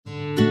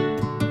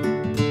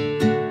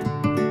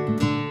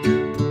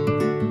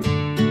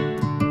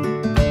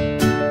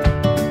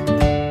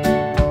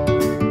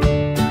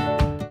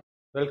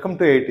Welcome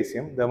to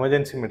AETCM, the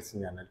emergency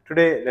medicine channel.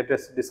 Today, let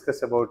us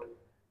discuss about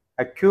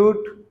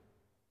acute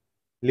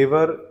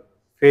liver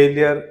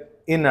failure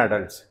in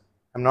adults.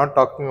 I am not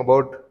talking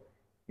about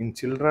in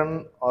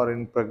children or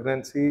in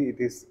pregnancy.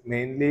 It is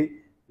mainly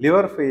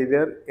liver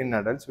failure in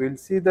adults. We will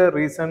see the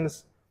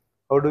reasons,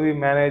 how do we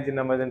manage in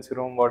emergency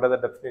room, what are the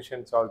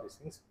definitions, all these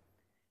things.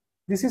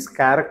 This is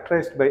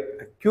characterized by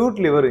acute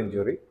liver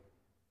injury,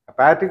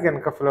 hepatic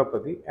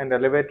encephalopathy and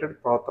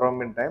elevated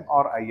prothrombin time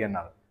or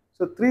INR.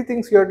 So three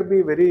things you have to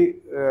be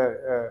very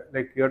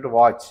you have to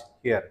watch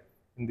here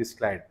in this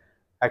slide.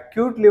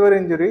 Acute liver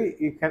injury,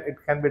 it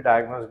can be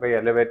diagnosed by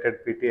elevated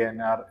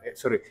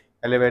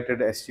elevated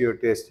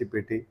SGOT,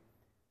 SGPT.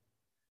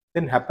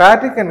 Then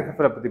hepatic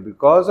encephalopathy,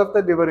 because of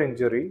the liver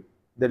injury,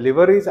 the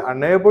liver is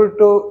unable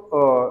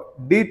to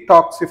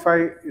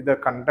detoxify the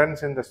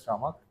contents in the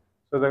stomach.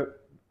 So the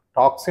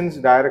toxins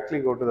directly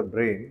go to the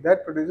brain,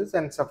 that produces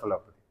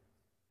encephalopathy.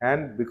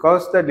 And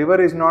because the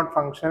liver is not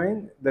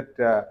functioning,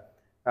 that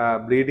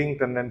bleeding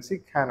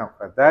tendency can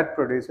occur. That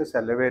produces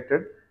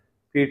elevated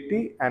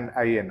PT and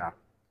INR.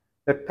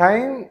 The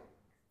time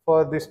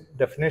for this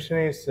definition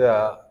is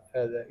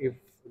if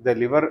the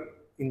liver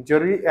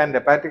injury and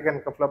hepatic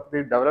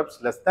encephalopathy develops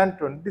less than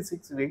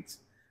 26 weeks,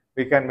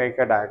 we can make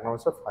a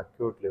diagnosis of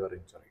acute liver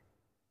injury.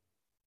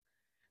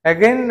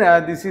 Again,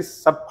 this is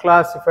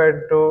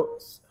subclassified to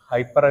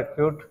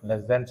hyperacute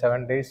less than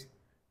 7 days,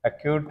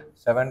 acute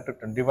 7 to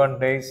 21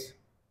 days,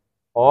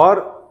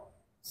 or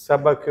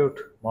subacute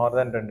more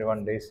than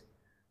 21 days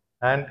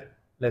and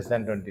less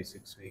than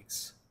 26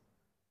 weeks.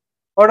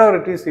 Whatever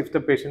it is, if the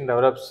patient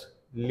develops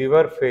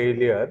liver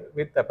failure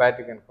with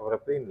hepatic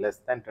encephalopathy in less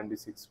than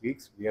 26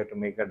 weeks, we have to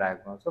make a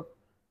diagnosis of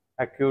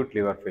acute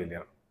liver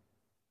failure.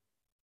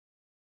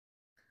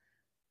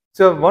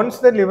 So once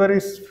the liver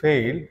is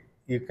failed,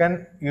 you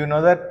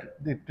know that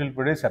it will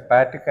produce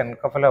hepatic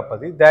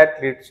encephalopathy that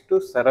leads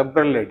to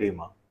cerebral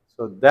edema.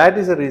 So that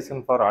is a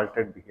reason for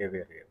altered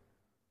behavior here.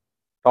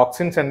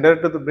 Toxins enter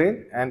to the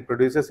brain and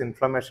produces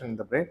inflammation in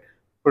the brain,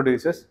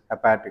 produces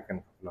hepatic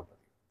encephalopathy.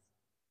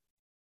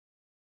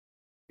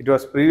 It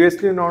was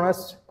previously known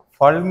as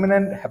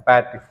fulminant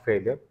hepatic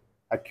failure,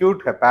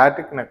 acute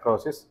hepatic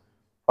necrosis,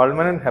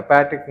 fulminant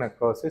hepatic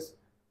necrosis,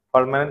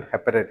 fulminant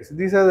hepatitis.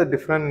 These are the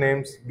different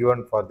names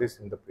given for this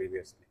in the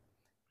previously.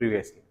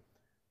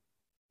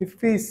 If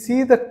we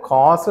see the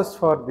causes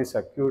for this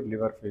acute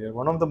liver failure,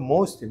 one of the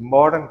most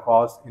important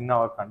cause in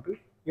our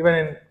country, even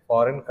in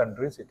foreign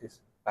countries, it is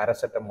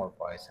paracetamol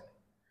poisoning.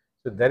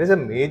 So there is a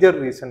major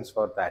reasons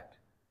for that.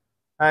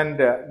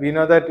 And we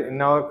know that in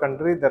our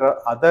country, there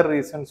are other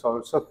reasons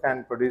also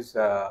can produce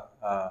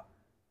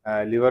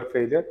liver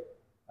failure.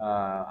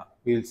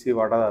 We will see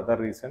what are the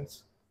other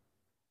reasons.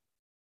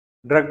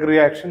 Drug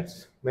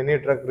reactions, many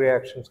drug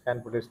reactions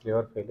can produce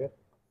liver failure.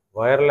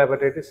 Viral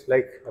hepatitis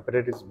like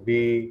hepatitis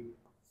B,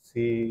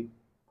 C,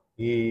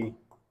 E,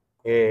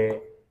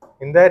 A.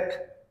 In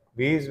that,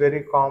 B is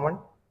very common.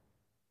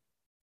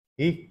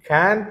 E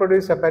can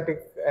produce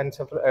hepatic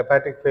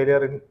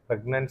failure in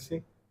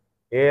pregnancy.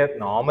 A,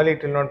 normally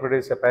it will not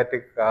produce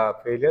hepatic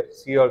failure.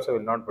 C also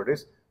will not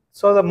produce.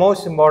 So the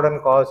most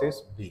important cause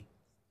is B.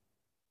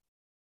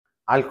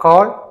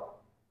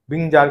 Alcohol,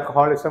 binge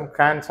alcoholism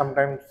can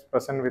sometimes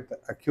present with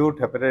acute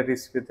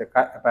hepatitis with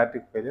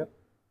hepatic failure.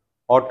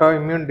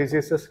 Autoimmune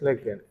diseases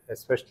like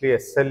especially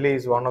SLE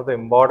is one of the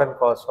important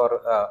cause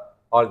for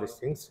all these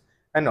things.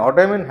 And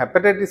autoimmune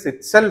hepatitis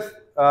itself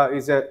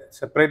is a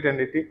separate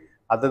entity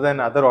other than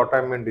other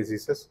autoimmune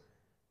diseases.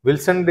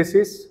 Wilson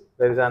disease,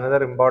 there is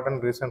another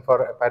important reason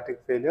for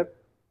hepatic failure.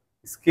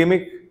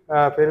 Ischemic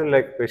failure,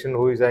 like patient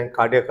who is in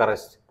cardiac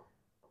arrest.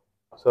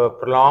 So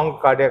prolonged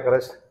cardiac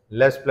arrest,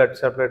 less blood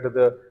supply to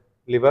the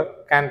liver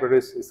can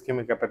produce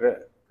ischemic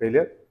hepatic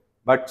failure.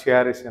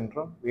 Budd-Chiari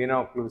syndrome,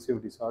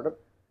 veno-occlusive disorder,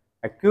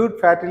 acute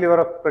fatty liver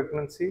of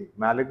pregnancy,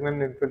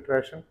 malignant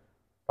infiltration,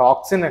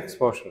 toxin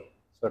exposure.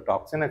 So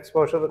toxin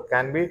exposure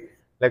can be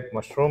like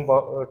mushroom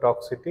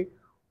toxicity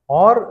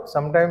or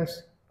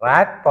sometimes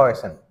rat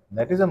poison.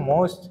 That is the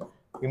most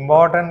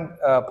important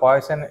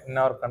poison in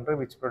our country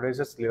which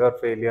produces liver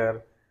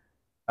failure,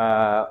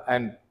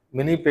 and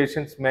many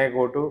patients may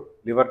go to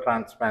liver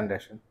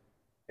transplantation.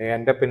 They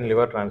end up in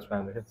liver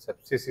transplantation.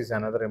 Sepsis is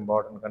another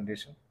important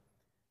condition.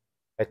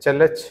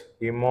 HLH,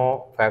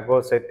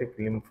 hemophagocytic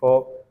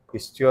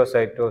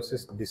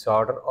lymphohistiocytosis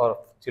disorder of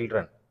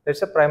children.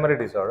 That's a primary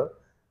disorder.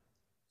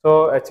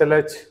 So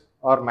HLH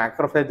or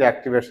macrophage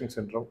activation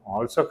syndrome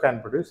also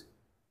can produce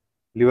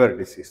liver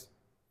disease.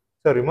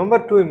 So remember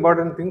two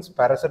important things,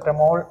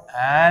 paracetamol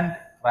and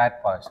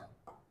rat poison.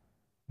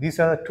 These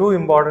are the two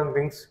important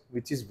things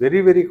which is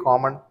very, very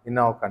common in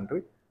our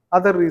country.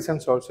 Other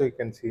reasons also you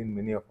can see in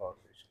many of our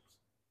patients.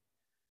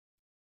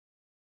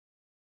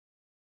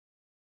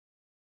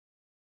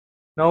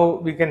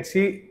 Now we can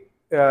see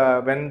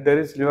when there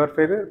is liver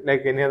failure,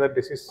 like any other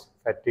disease,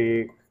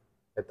 fatigue,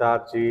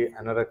 lethargy,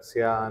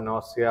 anorexia,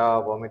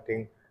 nausea,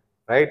 vomiting,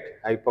 right?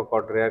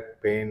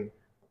 Hypochondriac pain,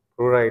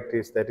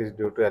 pruritus, that is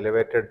due to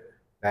elevated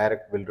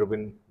direct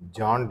bilirubin,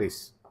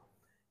 jaundice.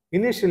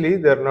 Initially,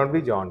 there will not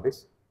be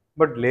jaundice.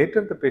 but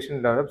later the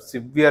patient develops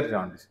severe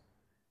jaundice,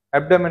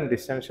 abdomen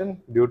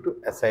distension due to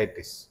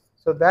ascites.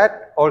 So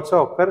that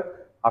also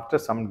occur after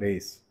some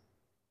days.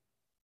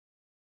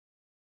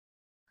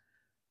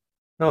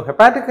 Now,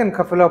 hepatic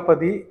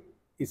encephalopathy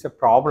is a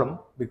problem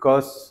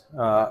because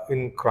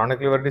in chronic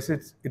liver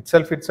disease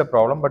itself it's a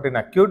problem, but in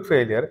acute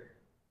failure,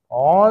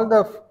 all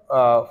the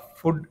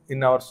food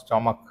in our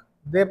stomach,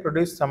 they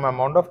produce some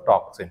amount of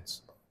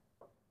toxins.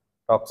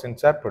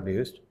 Toxins are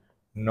produced.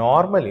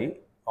 Normally,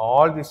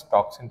 all these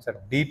toxins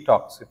are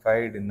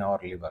detoxified in our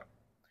liver.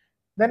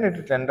 Then it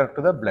will enter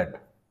to the blood.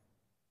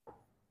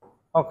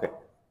 Okay,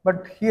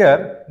 but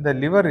here the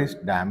liver is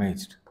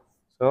damaged.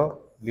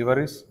 So,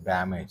 liver is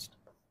damaged.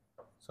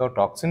 So,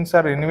 toxins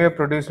are anyway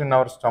produced in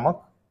our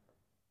stomach.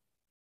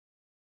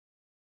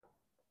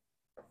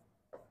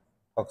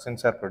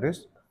 Toxins are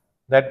produced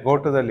that go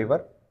to the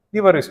liver.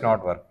 Liver is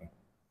not working.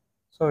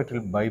 So, it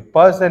will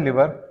bypass the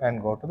liver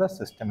and go to the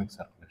systemic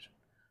circulation.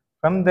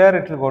 From there,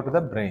 it will go to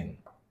the brain.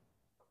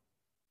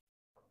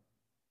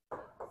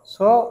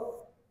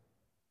 So,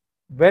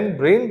 when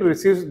brain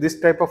receives this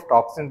type of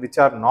toxin which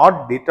are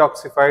not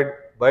detoxified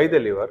by the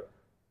liver,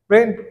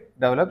 brain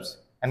develops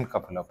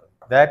encephalopathy.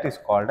 That is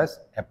called as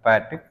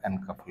hepatic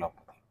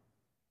encephalopathy.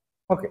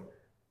 Okay.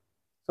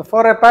 So,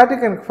 for hepatic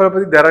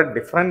encephalopathy, there are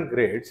different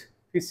grades.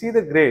 If you see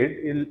the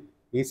grade, you will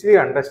easily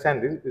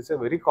understand this. This is a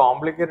very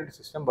complicated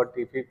system, but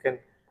if you can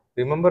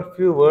remember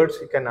few words,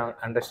 you can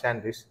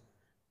understand this.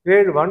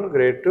 Grade 1,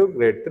 grade 2,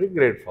 grade 3,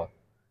 grade 4.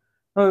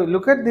 Now,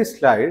 look at this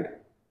slide.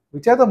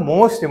 Which are the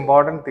most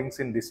important things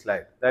in this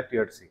slide that you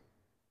have to see?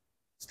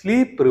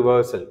 Sleep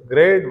reversal.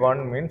 Grade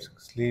 1 means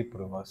sleep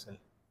reversal.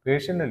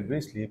 Patient will be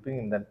sleeping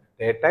in the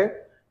daytime,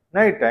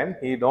 night time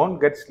he don't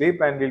get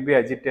sleep and will be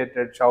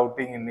agitated,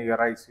 shouting in your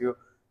ICU.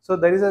 So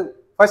there is a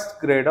first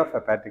grade of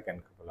hepatic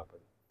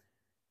encephalopathy.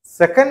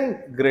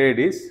 Second grade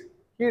is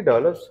he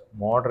develops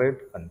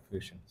moderate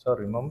confusion. So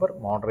remember,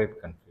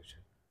 moderate confusion.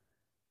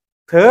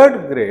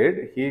 Third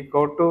grade, he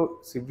go to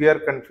severe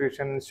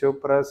confusion,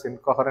 suppress,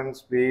 incoherent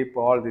sleep,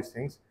 all these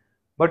things,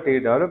 but he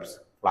develops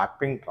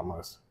flapping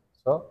tremors.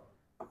 So,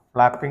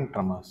 flapping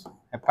tremors,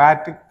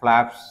 hepatic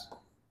flaps,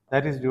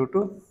 that is due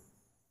to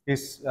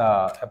his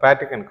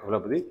hepatic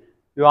encephalopathy.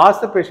 You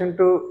ask the patient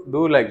to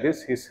do like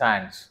this, his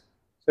hands.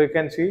 So, you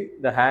can see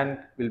the hand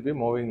will be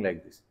moving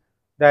like this.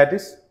 That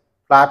is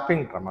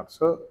flapping tremor.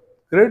 So,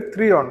 grade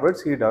 3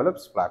 onwards, he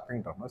develops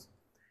flapping tremors.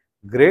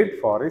 Grade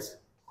 4 is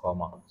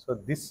coma. So,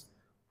 this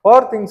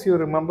 4 things you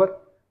remember: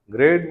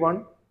 grade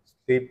 1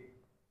 sleep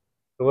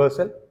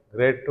reversal,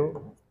 grade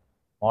 2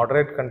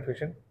 moderate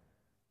confusion,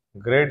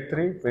 grade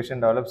 3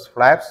 patient develops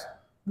flaps,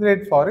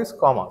 grade 4 is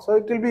coma. So,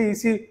 it will be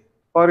easy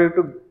for you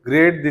to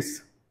grade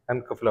this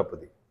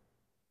encephalopathy.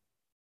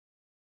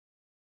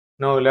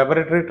 Now,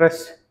 laboratory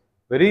test,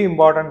 very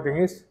important thing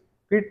is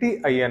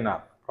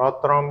PT-INR,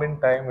 prothrombin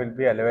time will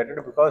be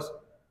elevated because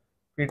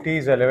PT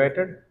is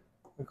elevated,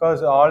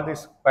 because all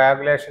these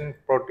coagulation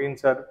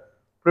proteins are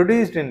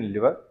produced in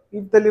liver.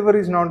 If the liver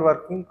is not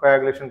working,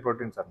 coagulation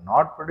proteins are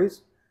not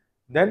produced,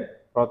 then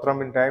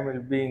prothrombin time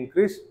will be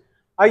increased,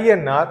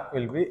 INR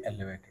will be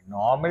elevated.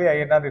 Normally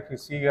INR, if you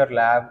see your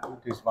lab,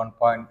 it is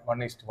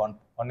 1.1:1,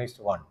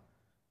 1:1.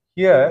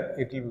 Here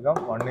it will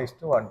become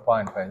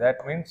 1:1.5.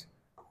 That means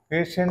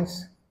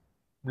patient's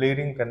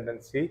bleeding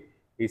tendency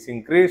is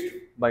increased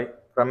by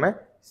from a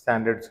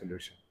standard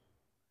solution.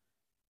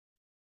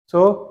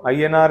 So,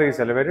 INR is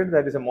elevated,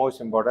 that is the most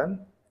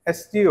important.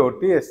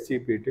 SGOT,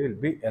 SGPT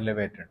will be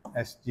elevated.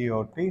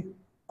 SGOT,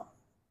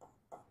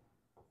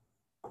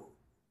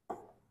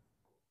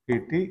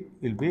 PT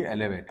will be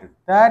elevated.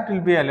 That will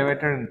be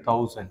elevated in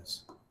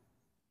thousands.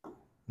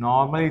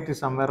 Normally it is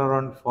somewhere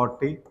around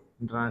 40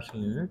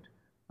 international unit.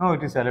 Now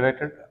it is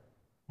elevated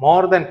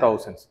more than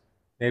thousands,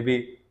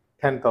 maybe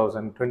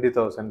 10,000,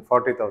 20,000,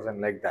 40,000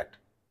 like that.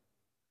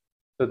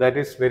 So that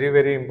is very,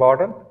 very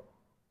important.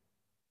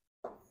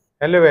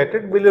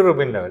 Elevated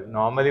bilirubin level.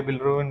 Normally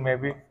bilirubin may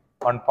be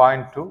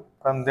 1.2.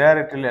 From there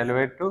it will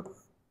elevate to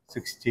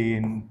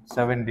 16,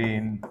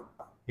 17,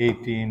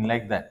 18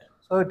 like that.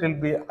 So it will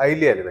be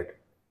highly elevated.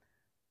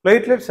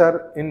 Platelets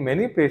are, in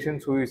many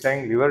patients who is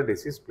having liver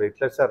disease,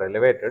 platelets are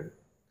elevated.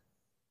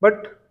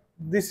 But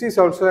this is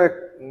also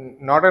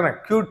not an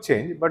acute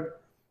change,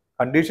 but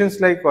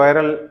conditions like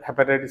viral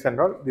hepatitis and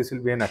all, this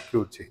will be an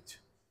acute change.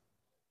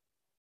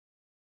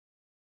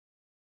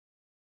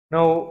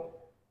 Now,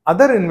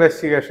 other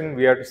investigation,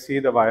 we have to see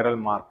the viral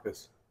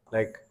markers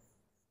like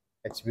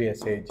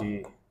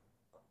HBsAg,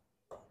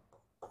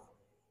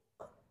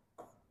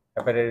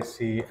 hepatitis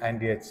C,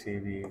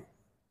 anti-HCV,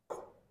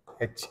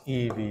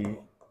 HEV,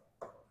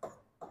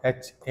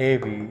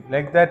 HAV,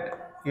 like that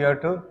you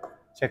have to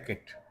check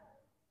it.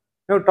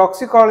 Now,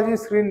 toxicology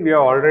screen we have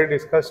already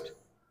discussed.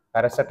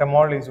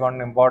 Paracetamol is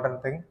one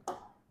important thing,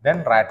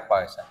 then rat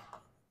poison.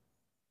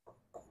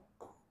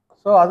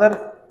 So,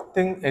 other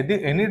thing,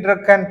 any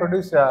drug can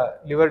produce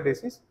liver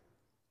disease,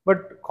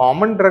 but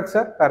common drugs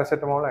are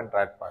paracetamol and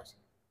rat poison.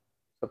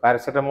 So,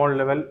 paracetamol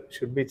level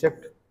should be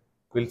checked.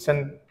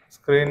 Wilson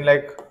screen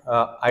like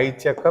eye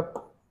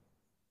checkup.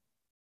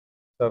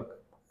 So,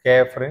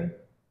 KF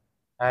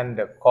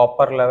and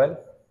copper level,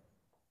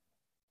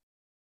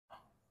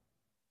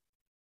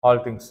 all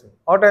things.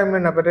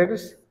 Autoimmune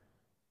hepatitis,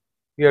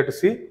 you have to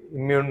see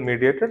immune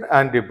mediated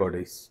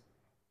antibodies,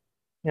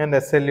 and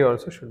SLE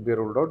also should be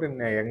ruled out in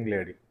a young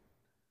lady.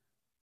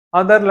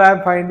 Other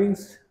lab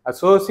findings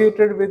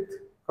associated with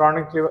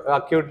chronic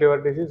acute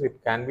liver disease,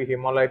 it can be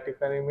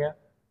hemolytic anemia,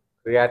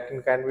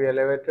 creatinine can be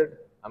elevated,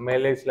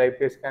 amylase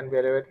lipase can be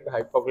elevated,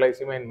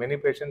 hypoglycemia in many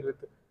patients with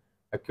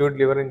acute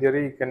liver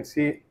injury. You can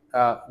see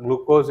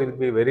glucose will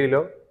be very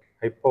low,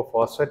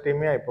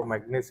 hypophosphatemia,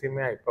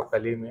 hypomagnesemia,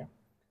 hypokalemia.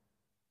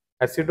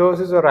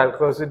 Acidosis or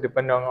alkalosis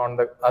depending on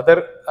the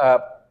other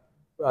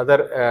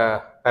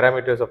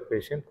parameters of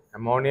patient.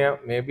 Ammonia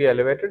may be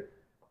elevated.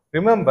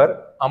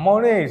 Remember,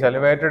 ammonia is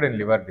elevated in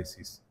liver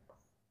disease,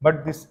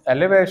 but this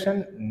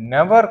elevation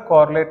never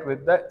correlate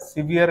with the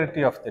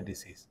severity of the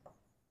disease.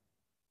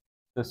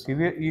 So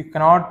severe, you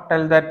cannot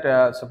tell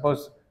that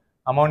suppose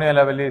ammonia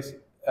level is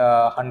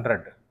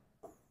 100,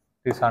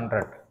 it is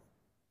 100.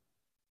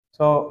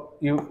 So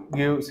you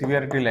give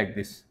severity like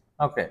this.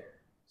 Okay,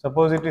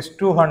 suppose it is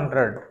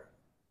 200.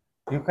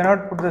 You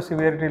cannot put the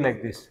severity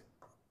like this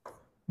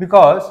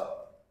because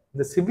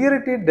the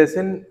severity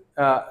doesn't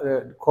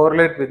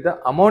correlate with the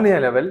ammonia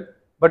level,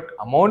 but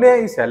ammonia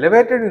is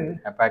elevated in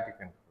hepatic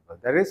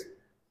encephalopathy. That is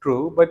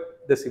true,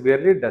 but the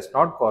severity does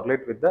not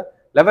correlate with the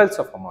levels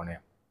of ammonia.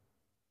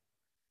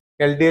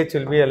 LDH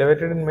will be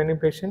elevated in many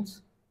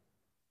patients.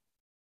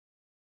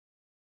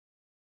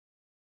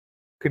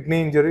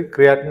 Kidney injury,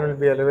 creatinine will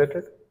be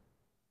elevated.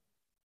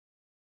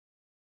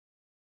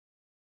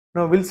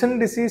 Now, Wilson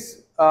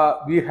disease,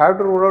 we have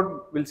to rule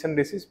out Wilson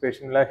disease.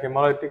 Patient like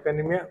hemolytic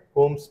anemia,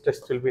 Holmes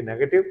test will be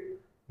negative.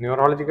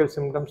 Neurological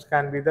symptoms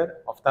can be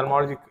there.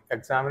 Ophthalmologic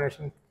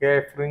examination,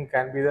 KF ring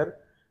can be there.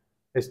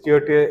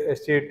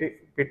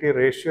 SGPT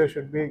ratio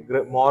should be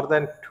more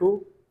than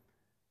 2.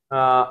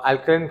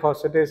 Alkaline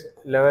phosphatase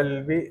level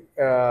will be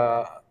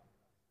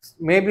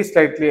maybe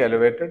slightly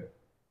elevated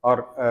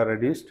or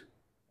reduced,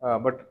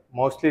 but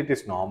mostly it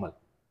is normal.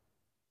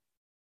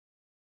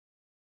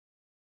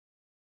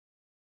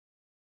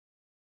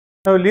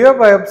 Now, liver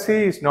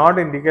biopsy is not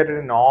indicated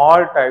in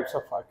all types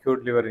of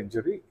acute liver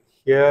injury.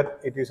 Here,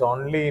 it is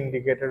only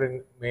indicated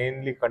in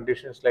mainly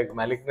conditions like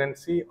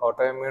malignancy,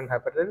 autoimmune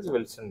hepatitis,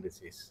 Wilson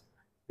disease.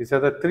 These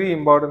are the 3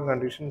 important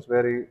conditions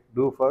where you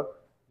do for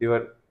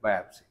liver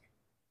biopsy.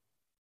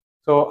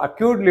 So,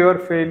 acute liver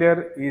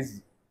failure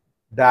is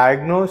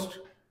diagnosed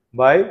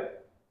by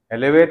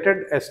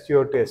elevated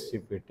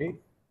SGOT-SGPT,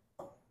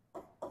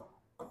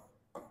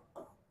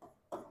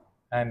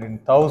 and in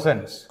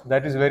thousands,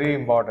 that is very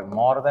important,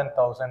 more than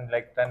 1000,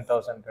 like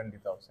 10,000,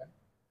 20,000.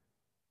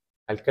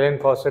 Alkaline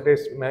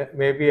phosphatase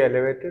may be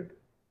elevated.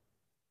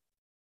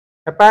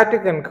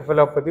 Hepatic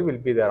encephalopathy will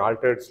be there,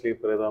 altered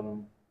sleep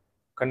rhythm,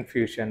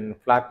 confusion,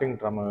 flapping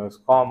tremors,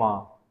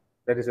 coma,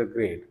 that is a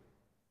grade.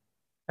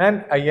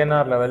 And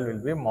INR level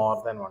will be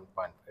more than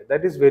 1.5,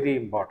 that is very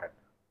important.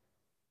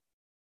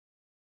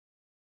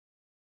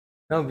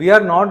 Now, we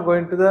are not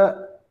going to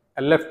the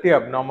LFT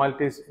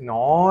abnormalities in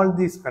all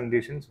these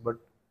conditions, but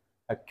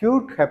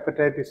acute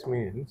hepatitis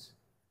means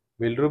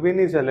bilirubin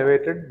is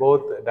elevated,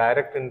 both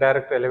direct and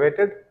indirect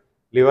elevated,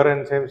 liver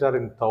enzymes are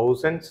in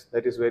thousands,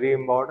 that is very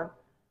important.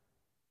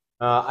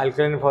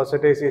 Alkaline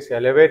phosphatase is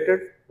elevated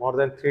more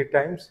than 3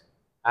 times.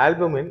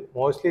 Albumin,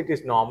 mostly it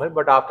is normal,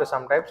 but after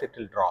some times it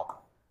will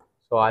drop.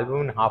 So,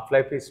 albumin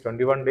half-life is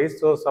 21 days,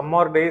 so some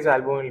more days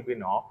albumin will be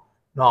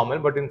normal,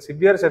 but in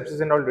severe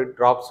sepsis and all it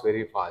drops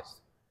very fast.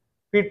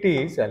 PT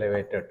is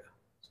elevated,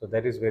 so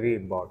that is very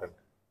important.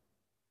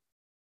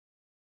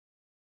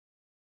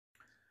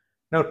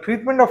 Now,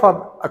 treatment of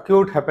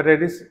acute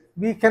hepatitis,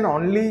 we can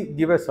only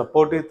give a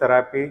supportive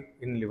therapy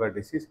in liver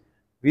disease.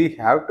 We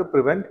have to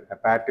prevent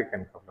hepatic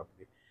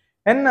encephalopathy.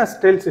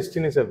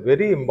 N-acetylcysteine is a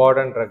very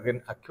important drug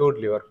in acute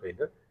liver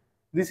failure.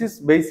 This is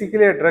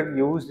basically a drug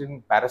used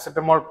in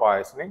paracetamol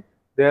poisoning.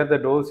 There the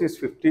dose is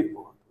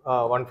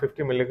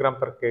 150 milligram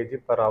per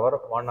kg per hour,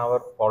 1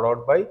 hour,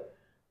 followed by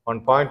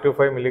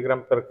 1.25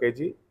 milligram per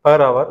kg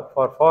per hour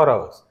for 4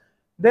 hours.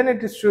 Then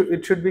it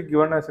should be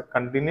given as a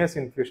continuous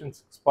infusion,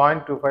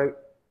 6.25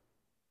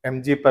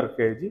 mg per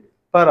kg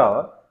per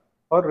hour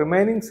for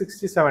remaining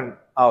 67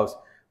 hours.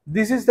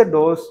 This is the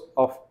dose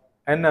of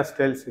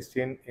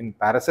N-acetylcysteine in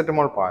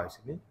paracetamol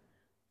poisoning.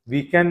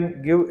 We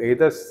can give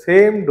either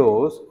same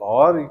dose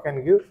or you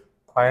can give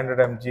 500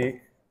 mg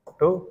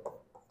to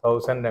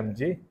 1000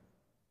 mg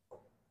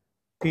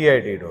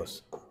TID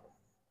dose.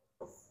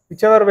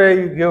 Whichever way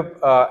you give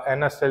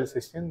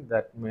N-acetylcysteine,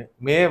 that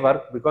may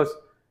work, because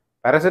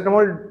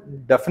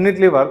paracetamol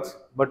definitely works,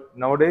 but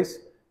nowadays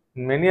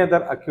in many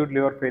other acute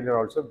liver failure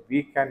also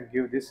we can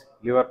give this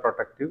liver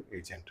protective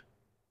agent.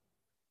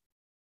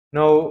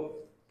 Now,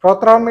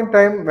 prothrombin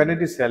time, when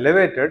it is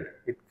elevated,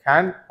 it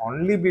can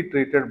only be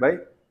treated by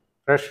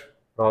fresh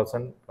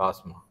frozen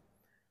plasma.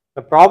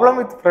 The problem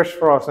with fresh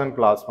frozen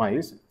plasma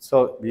is,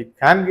 so we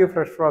can give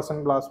fresh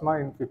frozen plasma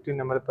in 15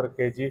 ml per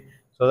kg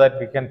so that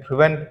we can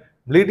prevent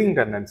bleeding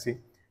tendency.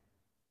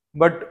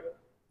 But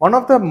One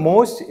of the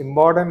most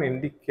important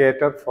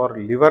indicator for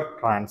liver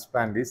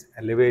transplant is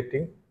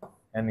elevating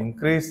an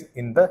increase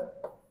in the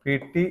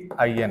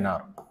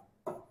PT-INR.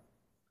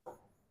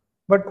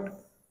 But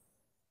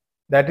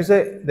there is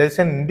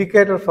an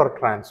indicator for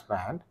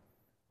transplant.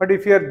 But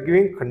if you are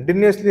giving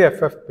continuously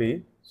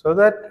FFP, so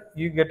that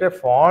you get a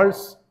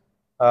false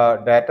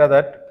data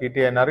that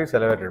PT-INR is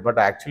elevated, but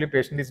actually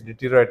patient is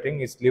deteriorating,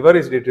 his liver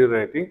is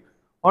deteriorating.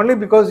 Only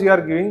because you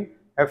are giving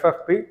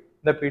FFP,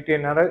 the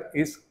PT-INR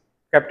is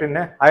kept in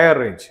a higher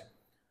range.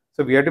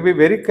 So we have to be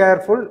very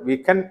careful. We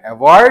can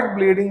avoid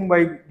bleeding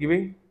by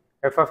giving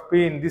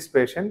FFP in this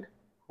patient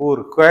who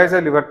requires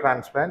a liver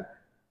transplant.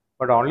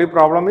 But only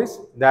problem is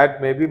that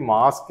may be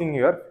masking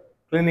your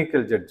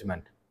clinical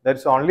judgment.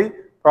 That's only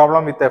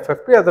problem with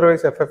FFP.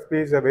 Otherwise,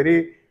 FFP is a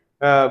very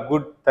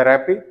good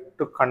therapy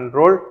to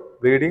control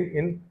bleeding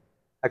in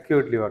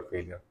acute liver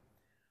failure.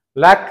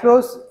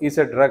 Lactose is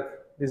a drug.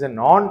 It is a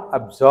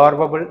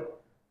non-absorbable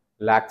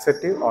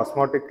laxative,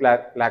 osmotic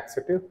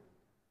laxative.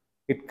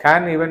 It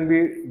can even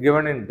be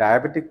given in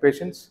diabetic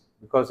patients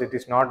because it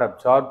is not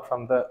absorbed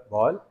from the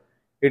bowel.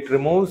 It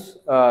removes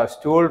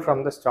stool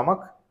from the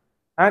stomach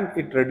and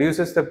it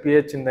reduces the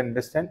pH in the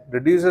intestine,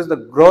 reduces the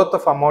growth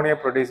of ammonia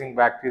producing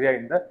bacteria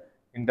in the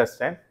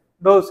intestine.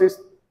 Dose is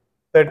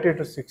 30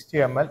 to 60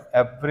 ml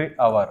every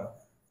hour.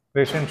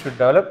 Patient should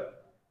develop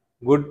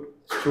good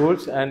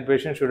stools and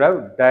patient should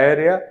have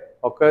diarrhea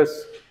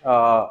occurs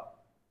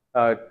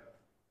at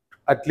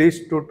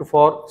least 2 to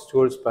 4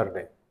 stools per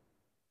day.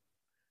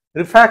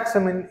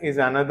 Rifaximin is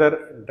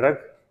another drug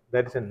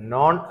that is a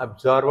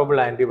non-absorbable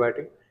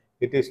antibiotic.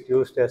 It is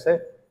used as a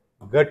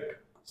gut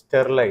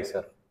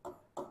sterilizer.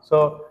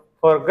 So,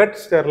 for gut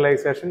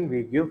sterilization,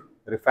 we give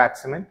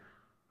rifaximin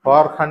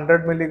for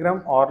 100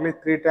 milligram orally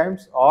 3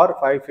 times or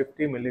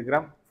 550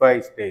 milligram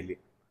twice daily.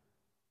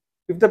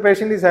 If the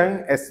patient is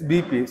having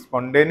SBP,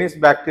 spontaneous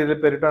bacterial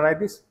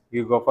peritonitis,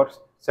 you go for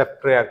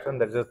ceftriaxone,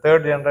 that is a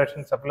third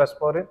generation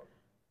cephalosporin,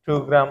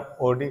 2 gram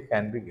OD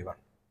can be given.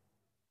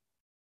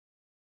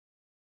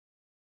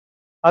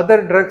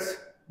 Other drugs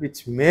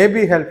which may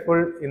be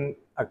helpful in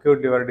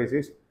acute liver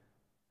disease,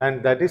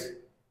 and that is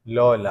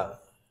LOLA,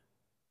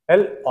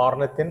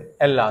 L-ornithine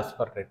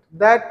L-aspartate.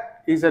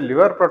 That is a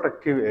liver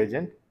protective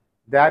agent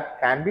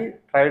that can be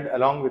tried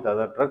along with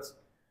other drugs.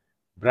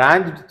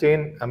 Branched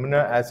chain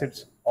amino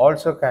acids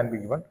also can be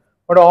given,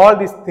 but all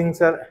these things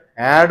are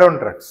add-on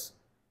drugs.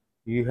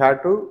 You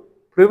have to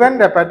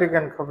prevent hepatic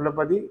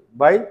encephalopathy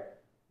by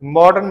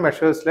important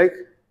measures like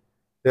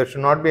there should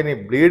not be any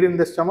bleed in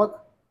the stomach,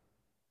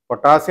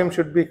 potassium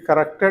should be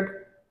corrected,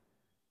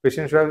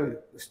 patient should have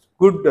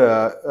good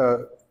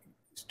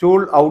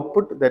stool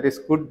output, that is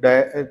good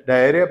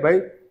diarrhea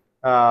by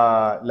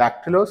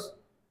lactulose,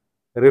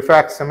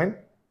 rifaximin,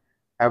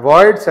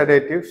 avoid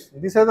sedatives.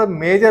 These are the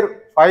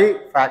major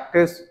 5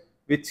 factors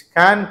which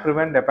can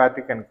prevent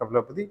hepatic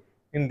encephalopathy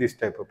in this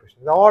type of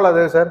patients. All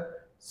others are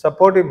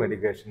supportive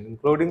medication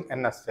including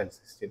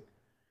N-acetylcysteine.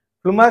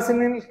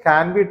 Flumazenil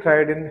can be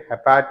tried in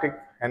hepatic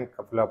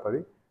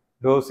encephalopathy.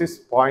 Dose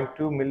is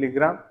 0.2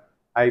 milligram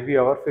IV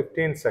over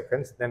 15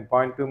 seconds, then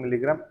 0.2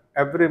 milligram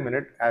every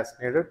minute as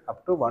needed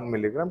up to 1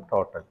 milligram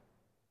total.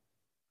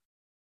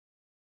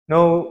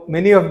 Now,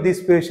 many of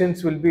these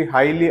patients will be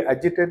highly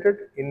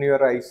agitated in your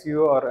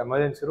ICU or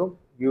emergency room.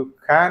 You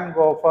can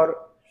go for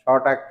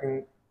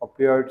short-acting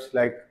opioids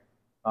like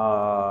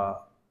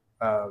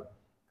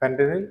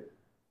fentanyl.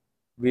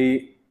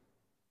 We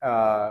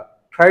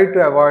try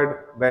to avoid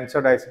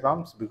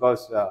benzodiazepines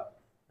because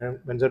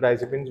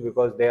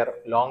they are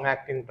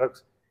long-acting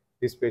drugs.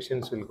 These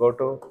patients will go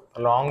to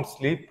long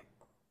sleep.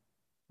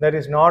 That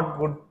is not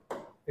good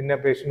in a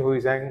patient who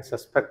is having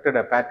suspected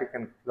hepatic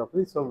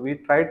encephalopathy. So we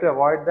try to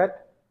avoid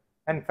that.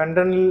 And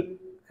fentanyl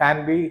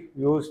can be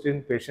used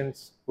in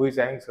patients who is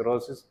having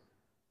cirrhosis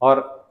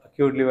or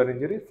acute liver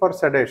injury for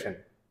sedation.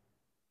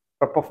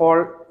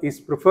 Propofol is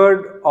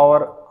preferred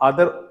over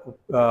other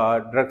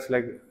drugs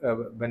like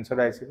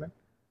benzodiazepine.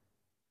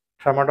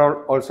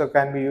 Tramadol also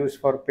can be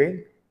used for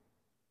pain.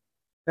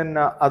 Then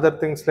other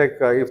things like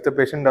if the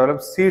patient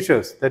develops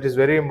seizures, that is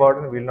very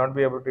important. We will not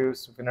be able to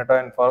use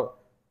phenytoin for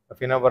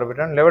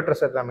phenobarbital.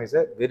 Levetiracetam is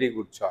a very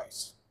good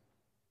choice.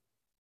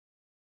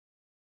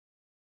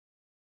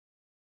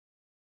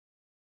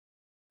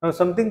 Now,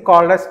 something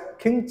called as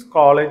King's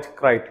College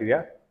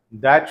criteria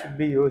that should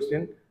be used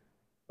in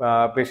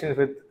patients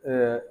with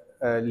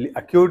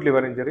acute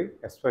liver injury,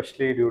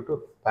 especially due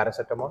to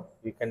paracetamol.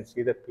 You can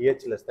see the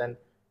pH less than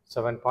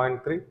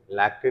 7.3,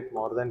 lactate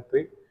more than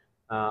 3,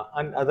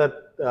 and other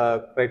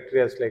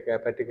criteria like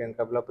hepatic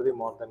encephalopathy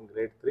more than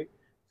grade 3,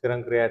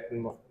 serum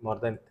creatinine more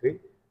than 3,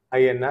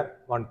 INR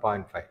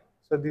 1.5.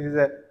 So this is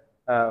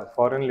a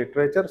foreign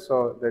literature,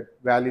 so the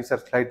values are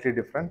slightly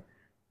different.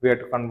 We have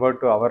to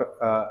convert to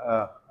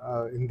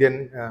our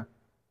Indian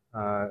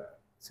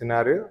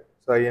scenario.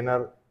 So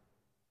INR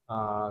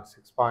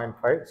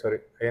 6.5,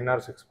 sorry,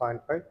 INR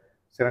 6.5,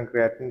 serum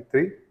creatinine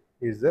 3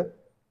 is the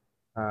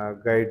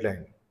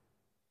guideline.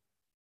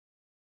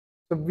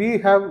 So we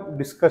have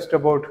discussed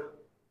about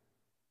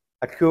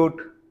acute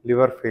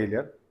liver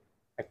failure.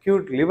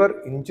 Acute liver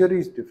injury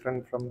is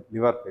different from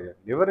liver failure.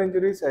 Liver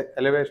injury is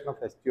elevation of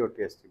SGOT,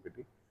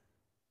 SGPT.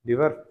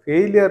 Liver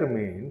failure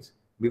means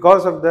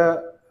because of the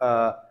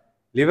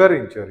liver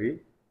injury,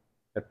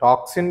 the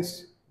toxins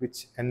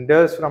which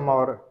enters from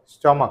our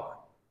stomach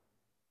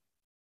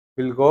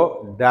will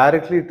go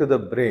directly to the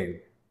brain,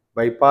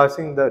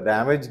 bypassing the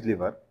damaged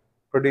liver,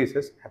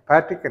 produces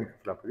hepatic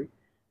encephalopathy.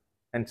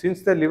 And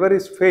since the liver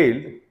is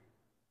failed,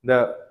 the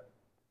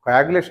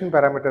coagulation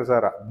parameters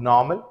are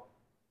abnormal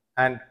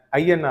and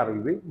INR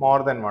will be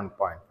more than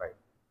 1.5.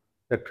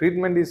 The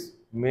treatment is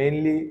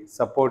mainly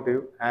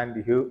supportive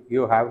and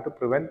you have to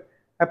prevent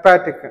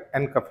hepatic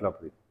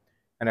encephalopathy.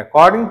 And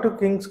according to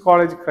King's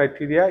College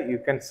criteria, you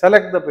can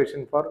select the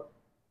patient for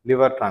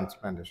liver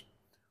transplantation.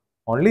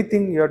 Only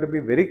thing you have to be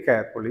very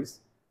careful is,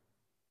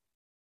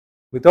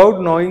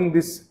 without knowing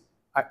this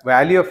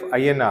value of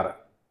INR,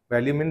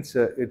 value means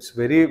it's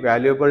very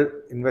valuable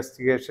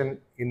investigation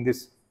in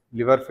this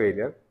liver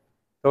failure.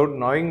 Without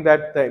knowing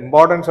that the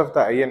importance of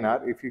the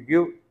INR, if you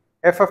give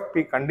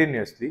FFP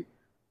continuously,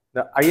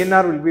 the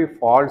INR will be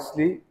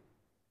falsely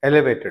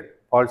elevated.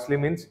 Falsely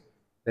means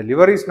the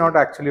liver is not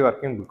actually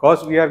working.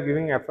 Because we are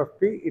giving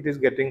FFP, it is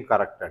getting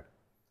corrected.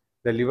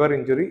 The liver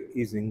injury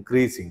is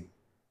increasing.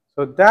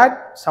 So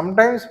that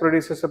sometimes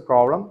produces a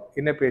problem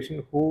in a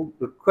patient who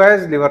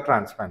requires liver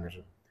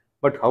transplantation.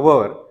 But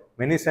however,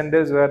 many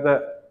centers where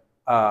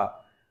the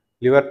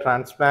liver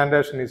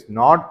transplantation is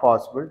not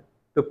possible,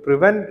 to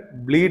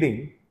prevent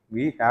bleeding,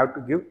 we have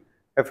to give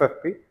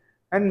FFP,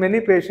 and many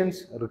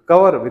patients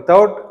recover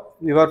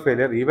without liver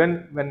failure,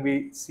 even when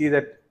we see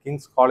that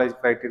King's College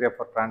criteria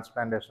for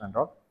transplantation and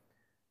all.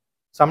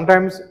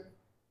 Sometimes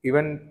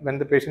even when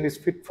the patient is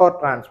fit for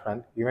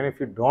transplant, even if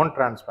you don't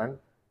transplant,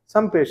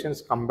 some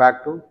patients come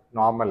back to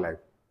normal life.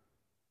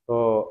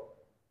 So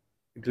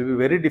it will be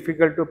very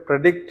difficult to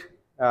predict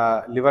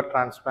liver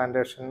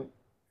transplantation,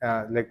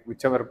 like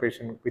which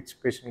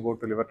patient go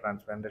to liver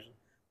transplantation.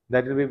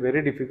 That will be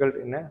very difficult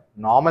in a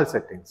normal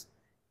settings.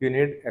 You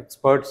need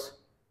experts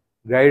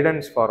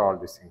guidance for all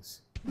these things.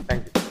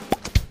 Thank you.